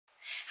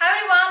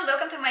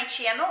my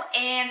channel,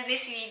 and in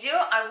this video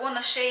I want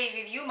to share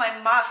with you my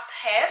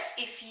must-haves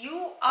if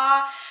you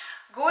are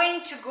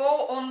going to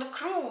go on the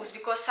cruise,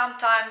 because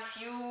sometimes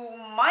you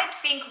might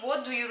think,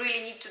 what do you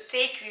really need to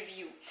take with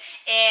you?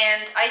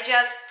 And I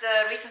just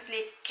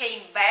recently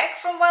came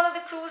back from one of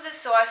the cruises,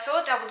 so I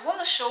thought I would want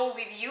to show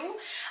with you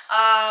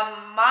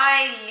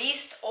my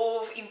list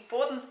of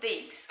important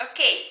things.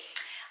 Okay,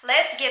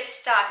 let's get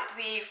started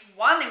with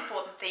one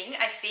important thing,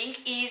 I think,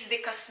 is the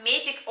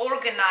cosmetic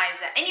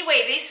organizer.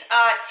 Anyway, these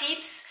are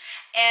tips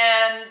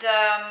and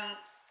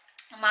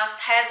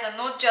must-haves are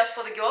not just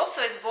for the girls,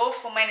 so it's both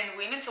for men and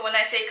women. So when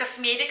I say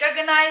cosmetic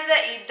organizer,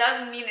 it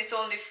doesn't mean it's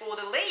only for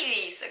the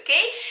ladies,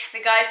 okay?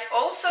 The guys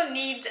also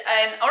need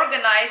an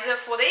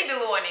organizer for their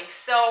belongings.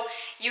 So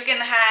you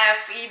can have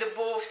either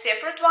both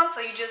separate ones,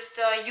 or you just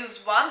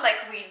use one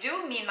like we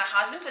do. Me and my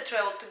husband, we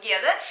traveled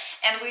together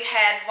and we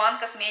had one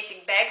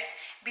cosmetic bag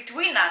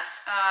between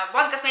us.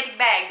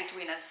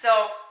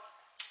 So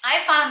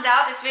I found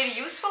out it's very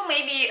useful.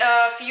 Maybe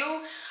a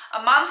few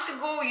months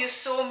ago you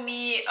saw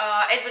me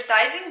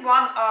advertising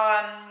one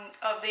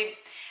of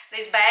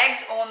these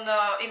bags on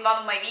in one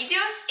of my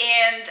videos,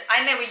 and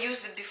I never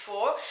used it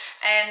before.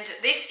 And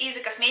this is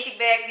a cosmetic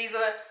bag with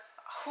a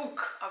hook,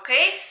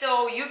 okay,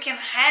 so you can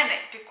hang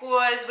it,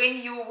 because when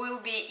you will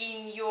be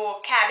in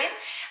your cabin,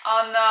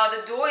 on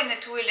the door in the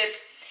toilet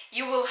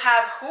you will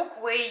have a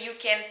hook where you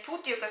can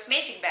put your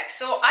cosmetic bag.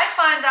 So I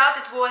found out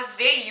it was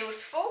very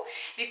useful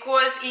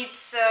because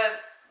it's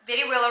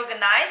very well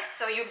organized,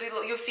 so your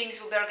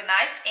things will be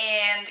organized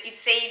and it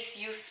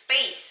saves you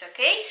space,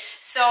 okay?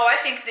 So I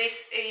think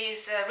this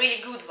is a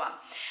really good one.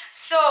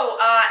 So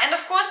and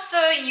of course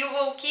you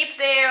will keep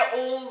there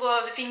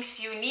all the things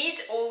you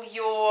need, all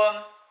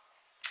your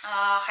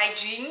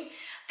hygiene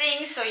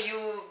things, so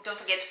you don't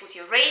forget to put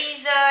your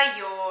razor,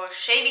 your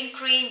shaving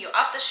cream, your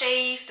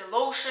aftershave, the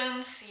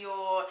lotions,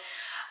 your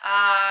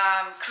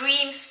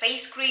creams,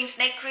 face creams,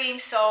 neck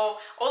creams. So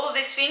all of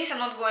these things I'm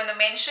not going to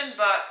mention,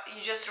 but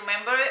you just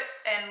remember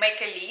and make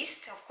a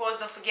list. Of course,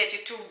 don't forget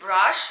your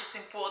toothbrush, it's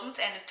important,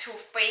 and a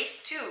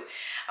toothpaste too,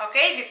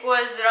 okay?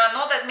 Because there are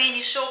not that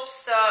many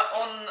shops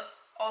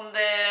on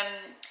the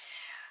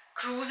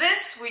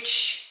cruises,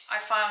 which I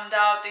found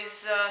out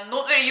is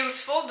not very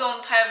useful.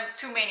 Don't have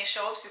too many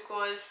shops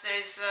because there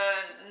is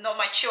not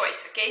much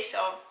choice, okay? So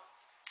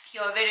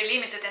you are very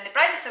limited and the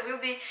prices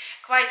will be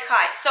quite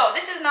high. So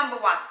this is number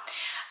one.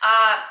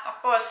 Of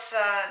course,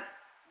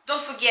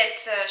 don't forget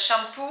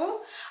shampoo,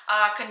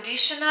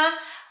 conditioner,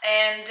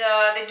 and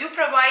they do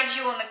provide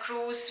you on the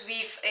cruise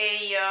with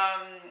a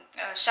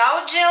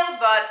shower gel,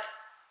 but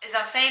as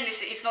I'm saying,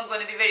 this is not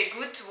going to be very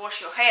good to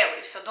wash your hair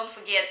with, so don't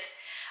forget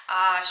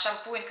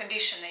shampoo and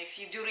conditioner if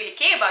you do really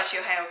care about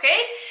your hair, okay?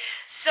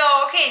 So,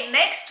 okay,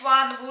 next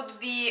one would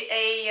be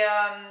a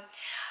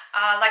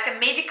like a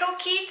medical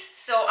kit.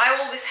 So I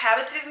always have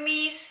it with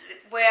me,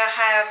 where I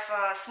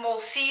have small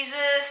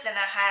scissors, then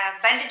I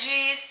have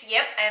bandages,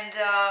 yep, and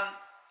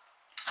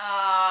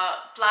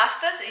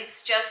plasters.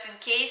 It's just in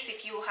case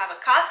if you have a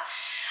cut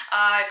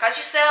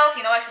yourself,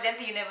 you know,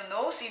 accidentally, you never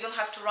know, so you don't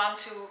have to run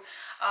to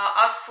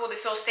ask for the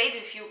first aid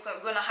if you're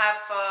gonna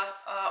have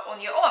on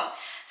your own.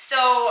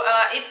 So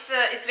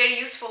it's very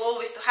useful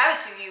always to have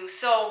it with you.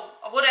 So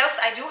what else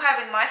I do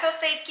have in my first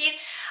aid kit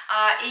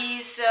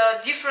is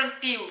different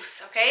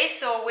pills, okay?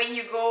 So when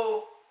you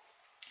go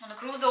on a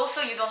cruise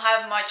also, you don't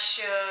have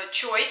much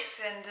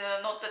choice, and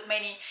not that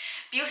many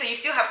pills, and you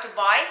still have to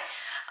buy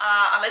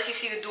unless you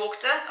see the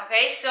doctor,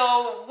 okay?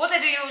 So what I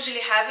do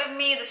usually have with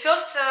me, the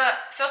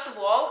first of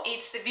all,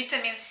 it's the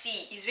vitamin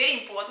C. Is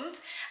very important,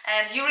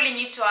 and you really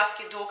need to ask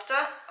your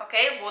doctor,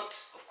 okay, what,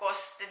 of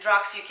course, the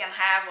drugs you can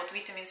have, what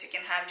vitamins you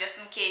can have, just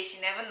in case.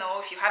 You never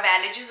know if you have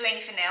allergies or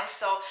anything else.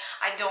 So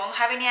I don't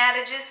have any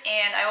allergies,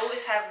 and I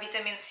always have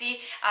vitamin C,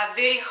 a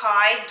very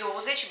high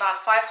dosage,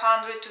 about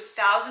 500 to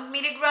 1000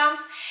 milligrams,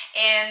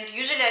 and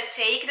usually I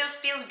take those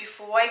pills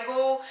before I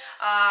go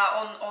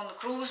on the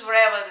cruise,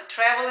 wherever,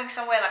 traveling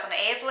somewhere, like on an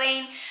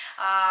airplane,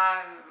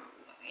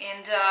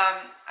 and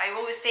I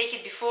always take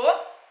it before,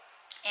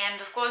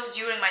 and of course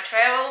during my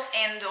travels,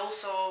 and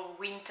also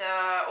winter,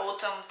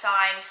 autumn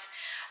times,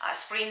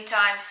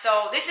 springtime.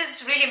 So this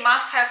is really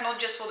must have, not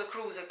just for the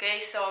cruise, okay?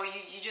 So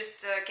you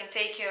just can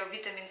take your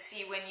vitamin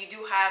C when you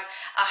do have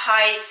a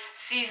high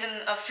season,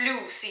 a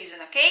flu season,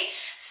 okay?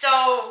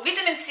 So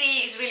vitamin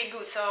C is really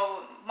good.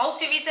 So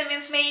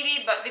multivitamins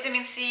maybe, but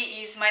vitamin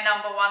C is my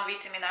number one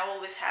vitamin. I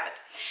always have it.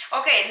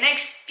 Okay,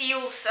 next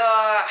pills,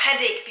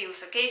 headache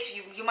pills, okay? So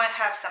you might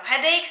have some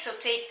headaches, so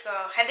take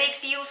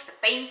headache pills, the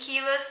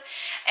painkillers,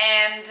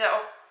 and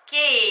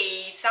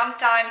okay,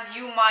 sometimes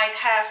you might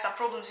have some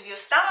problems with your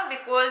stomach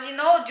because, you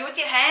know,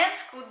 dirty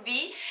hands could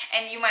be,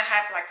 and you might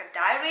have like a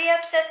diarrhea,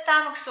 upset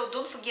stomach, so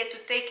don't forget to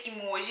take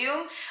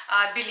Imodium.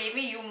 Believe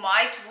me, you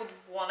would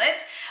want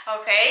it,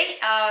 okay?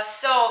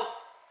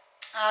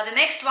 The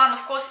next one, of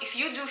course, if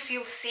you do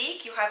feel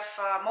sick, you have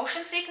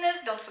motion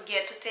sickness, don't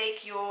forget to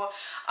take your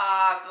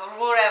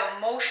whatever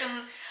motion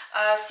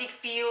sick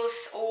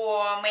pills,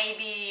 or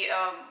maybe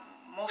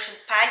motion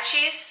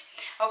patches.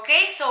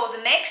 Okay, so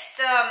the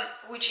next,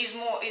 which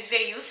is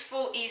very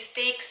useful, is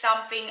take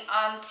something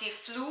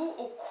anti-flu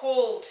or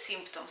cold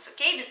symptoms.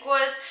 Okay,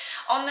 because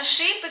on the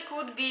ship it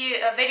could be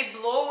very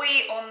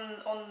blowy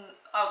on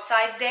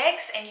outside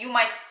decks, and you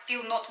might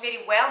feel not very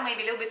well,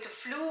 maybe a little bit of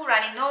flu,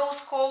 runny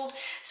nose, cold.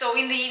 So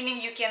in the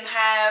evening you can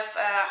have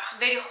a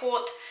very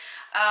hot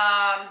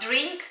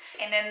drink,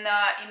 and then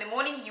in the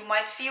morning you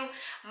might feel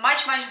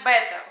much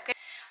better. Okay.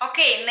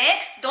 Okay,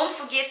 next, don't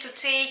forget to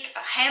take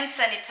a hand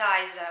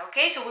sanitizer.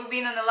 Okay, so we've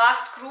been on the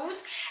last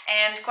cruise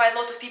and quite a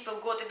lot of people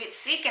got a bit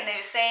sick, and they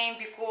were saying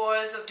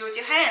because of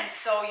dirty hands.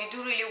 So you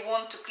do really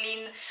want to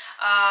clean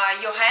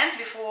your hands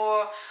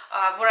before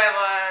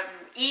whatever,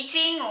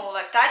 eating or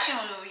like touching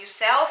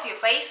yourself, your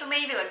face, or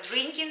maybe like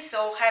drinking.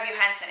 So have your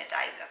hand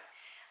sanitizer.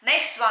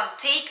 Next one,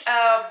 take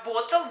a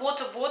water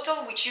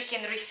bottle, which you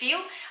can refill.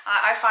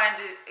 I find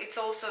it's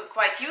also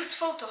quite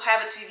useful to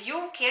have it with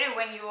you, carry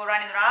when you're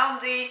running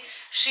around the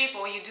ship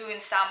or you're doing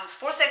some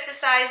sports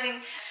exercising.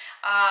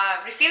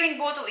 Refilling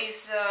bottle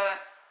is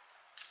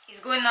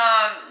going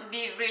to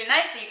be really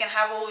nice, so you can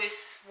have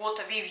always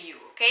water with you,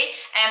 okay?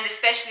 And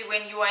especially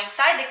when you are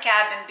inside the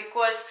cabin,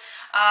 because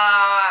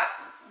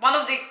one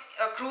of the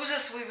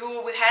cruises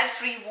we had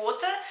free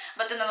water,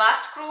 but in the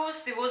last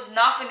cruise there was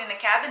nothing in the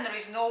cabin. There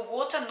is no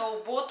water,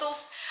 no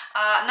bottles,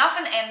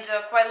 nothing, and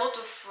quite a lot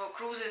of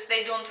cruises,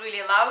 they don't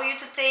really allow you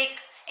to take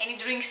any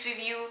drinks with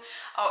you,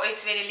 or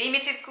it's very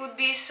limited could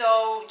be.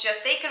 So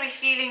just take a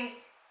refilling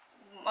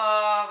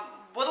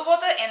bottled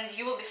water and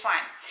you will be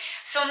fine.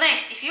 So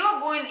next, if you are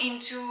going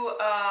into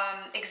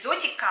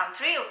exotic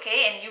country,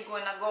 okay, and you're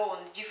gonna go on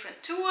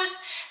different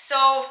tours, so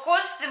of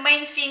course the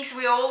main things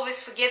we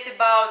always forget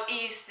about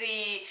is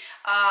the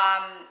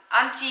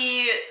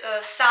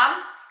anti-sun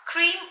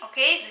cream,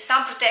 okay, the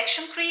sun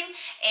protection cream,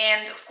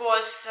 and of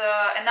course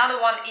another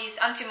one is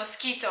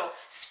anti-mosquito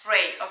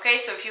spray. Okay,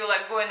 so if you're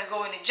like going to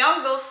go in the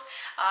jungles,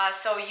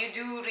 so you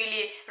do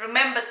really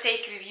remember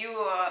take with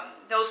you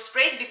those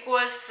sprays,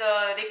 because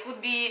they could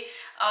be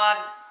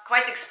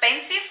quite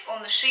expensive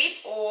on the ship,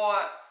 or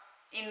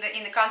in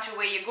the country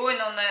where you're going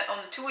on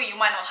the tour you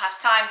might not have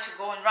time to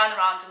go and run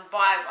around and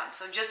buy one.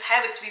 So just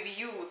have it with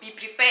you, be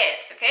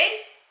prepared.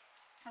 Okay.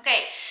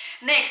 Okay,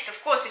 next,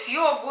 of course, if you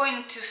are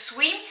going to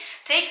swim,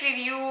 take with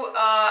you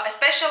a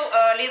special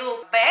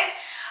little bag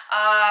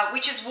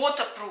which is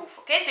waterproof.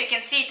 Okay, so you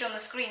can see it on the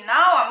screen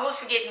now. I'm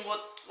also forgetting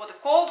what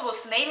it called,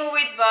 what's the name of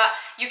it, but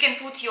you can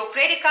put your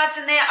credit cards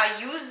in there. I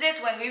used it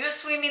when we were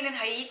swimming in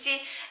Haiti.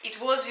 It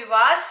was with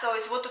us, so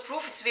it's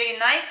waterproof, it's very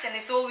nice, and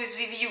it's always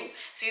with you.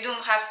 So you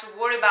don't have to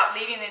worry about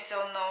leaving it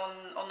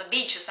on the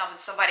beach or something,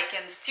 somebody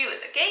can steal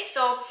it. Okay,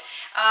 so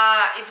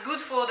it's good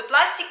for the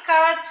plastic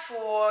cards,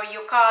 for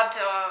your card,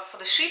 for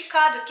the ship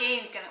card. Okay,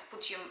 you can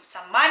put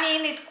some money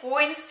in it,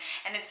 coins,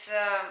 and it's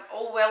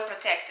all well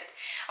protected.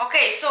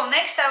 Okay, so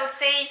next I would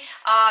say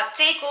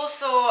take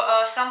also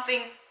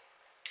something.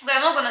 But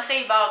I'm not gonna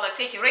say about like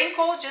take your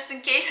raincoat just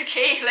in case.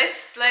 Okay,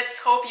 let's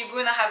hope you're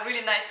gonna have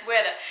really nice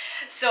weather.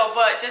 So,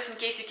 but just in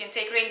case you can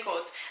take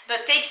raincoats.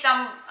 But take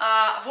some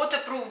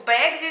waterproof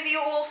bag with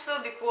you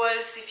also,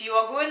 because if you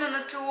are going on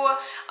a tour,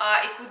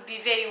 it could be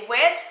very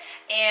wet,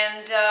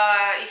 and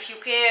if you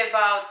care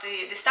about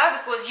the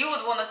stuff, because you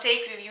would want to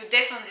take with you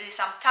definitely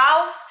some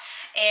towels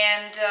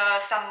and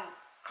some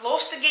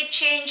clothes to get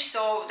changed.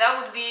 So that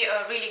would be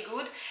really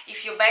good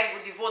if your bag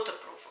would be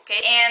waterproof.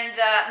 Okay, and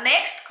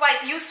next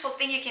quite useful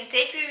thing you can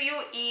take with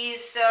you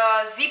is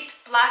zipped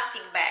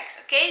plastic bags.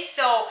 Okay,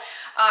 so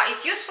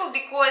it's useful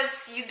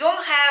because you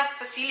don't have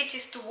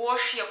facilities to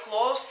wash your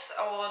clothes,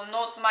 or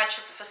not much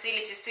of the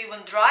facilities to even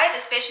dry it,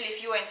 especially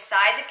if you are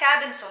inside the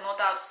cabin, so not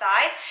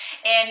outside,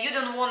 and you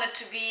don't want it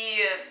to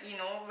be you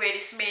know, very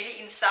smelly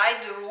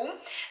inside the room.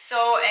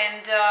 So,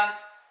 and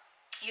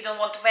you don't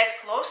want wet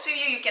clothes with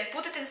you, you can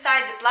put it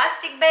inside the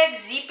plastic bag,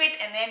 zip it,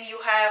 and then you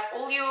have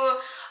all your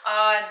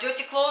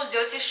dirty clothes,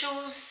 dirty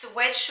shoes,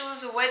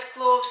 or wet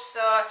clothes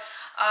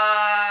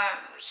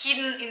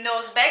hidden in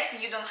those bags,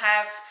 and you don't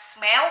have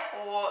smell,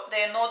 or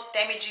they're not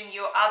damaging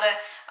your other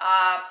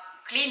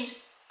clean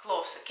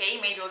clothes, okay,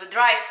 maybe all the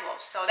dry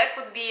clothes. So that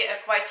could be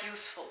quite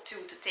useful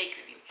too to take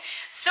with you.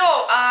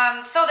 So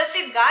so that's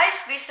it,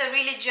 guys. These are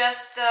really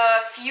just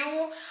a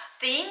few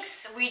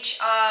things which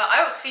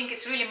I would think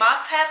it's really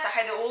must-haves. I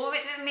had all of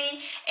it with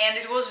me, and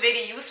it was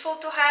very useful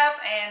to have.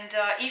 And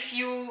if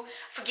you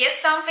forget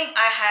something,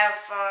 I have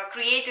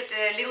created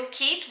a little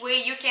kit where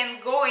you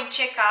can go and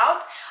check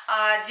out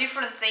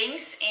different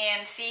things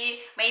and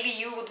see maybe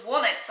you would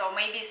want it. So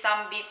maybe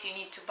some bits you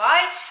need to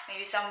buy,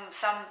 maybe some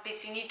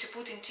bits you need to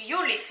put into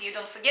your list so you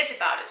don't forget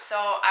about it. So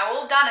I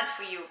all done it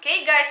for you,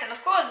 okay, guys? And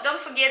of course, don't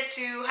forget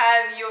to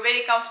have your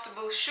very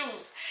comfortable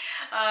shoes,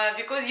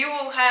 because you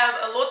will have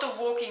a lot of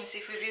walkings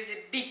if it is a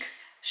big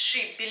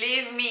ship,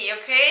 believe me,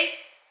 okay?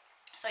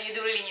 So you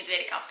do really need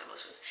very comfortable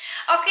shoes.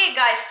 Okay,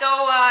 guys, so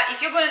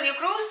if you're going on your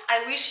cruise,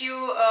 I wish you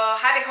a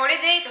happy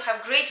holiday, to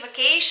have great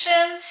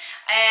vacation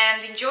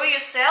and enjoy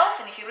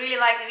yourself. And if you really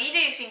like the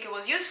video, you think it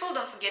was useful,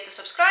 don't forget to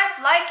subscribe,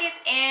 like it,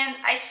 and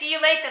I see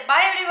you later.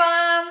 Bye,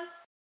 everyone!